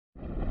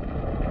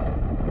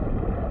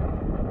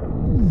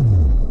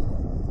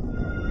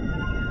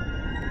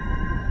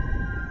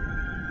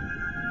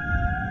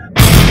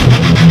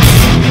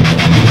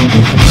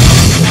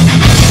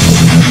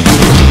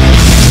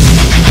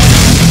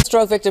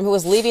stroke victim who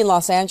was leaving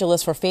Los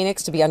Angeles for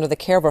Phoenix to be under the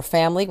care of her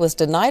family was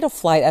denied a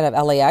flight out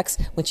of LAX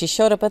when she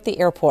showed up at the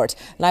airport.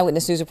 An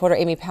Eyewitness News reporter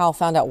Amy Powell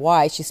found out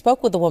why. She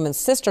spoke with the woman's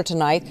sister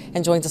tonight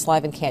and joins us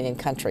live in Canyon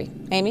Country.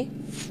 Amy?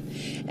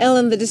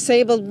 Ellen, the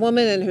disabled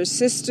woman and her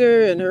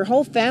sister and her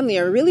whole family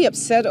are really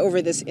upset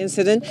over this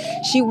incident.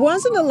 She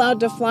wasn't allowed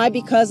to fly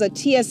because a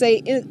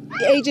TSA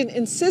agent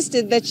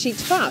insisted that she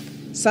talk,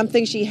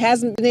 something she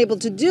hasn't been able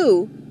to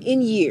do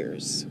in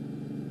years.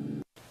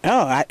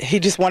 Oh,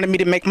 he just wanted me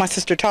to make my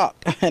sister talk,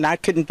 and I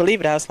couldn't believe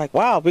it. I was like,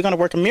 wow, we're going to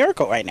work a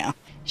miracle right now.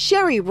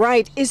 Sherry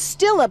Wright is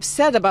still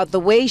upset about the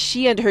way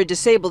she and her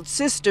disabled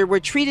sister were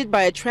treated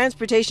by a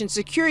transportation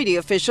security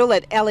official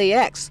at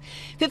LAX.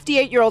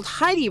 58-year-old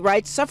Heidi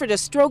Wright suffered a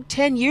stroke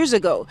 10 years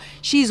ago.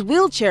 She's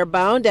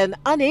wheelchair-bound and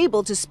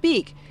unable to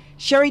speak.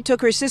 Sherry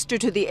took her sister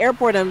to the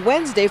airport on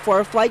Wednesday for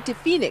a flight to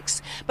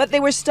Phoenix, but they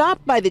were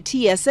stopped by the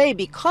TSA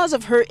because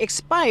of her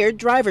expired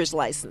driver's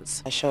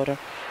license. I showed her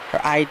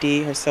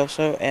ID, her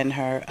social, and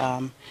her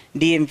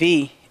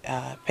DMV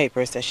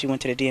papers that she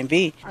went to the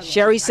DMV.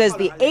 Sherry says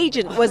the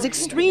agent was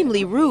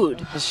extremely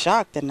rude. I was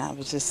shocked, and I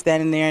was just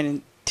standing there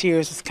and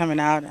tears was coming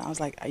out. And I was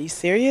like, are you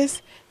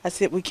serious? I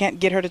said, we can't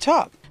get her to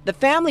talk. The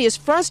family is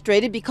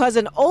frustrated because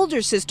an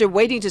older sister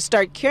waiting to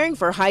start caring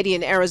for Heidi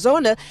in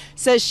Arizona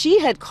says she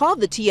had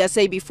called the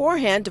TSA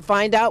beforehand to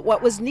find out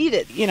what was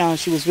needed. You know,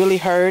 she was really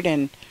hurt,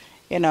 and,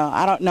 you know,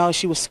 I don't know,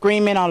 she was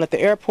screaming all at the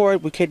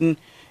airport. We couldn't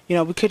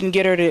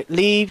get her to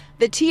leave.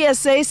 The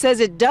TSA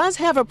says it does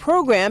have a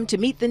program to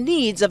meet the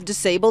needs of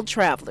disabled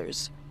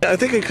travelers. I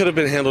think it could have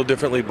been handled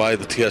differently by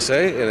the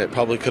TSA, and it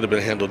probably could have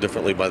been handled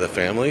differently by the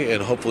family,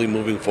 and hopefully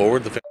moving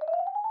forward, the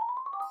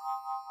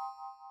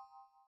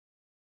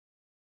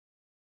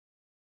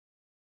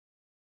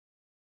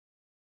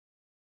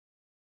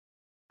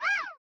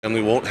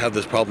family won't have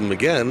this problem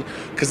again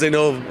because they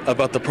know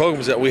about the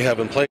programs that we have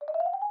in place.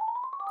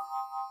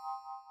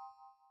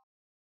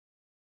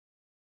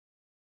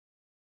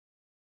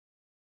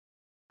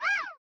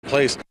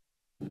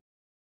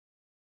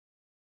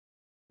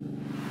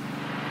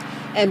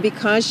 And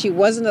because she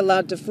wasn't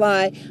allowed to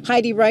fly,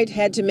 Heidi Wright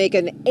had to make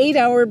an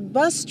 8-hour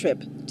bus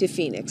trip to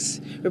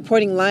Phoenix.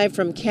 Reporting live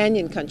from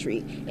Canyon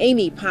Country,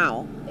 Amy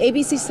Powell,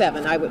 ABC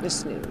 7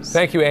 Eyewitness News.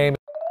 Thank you, Amy.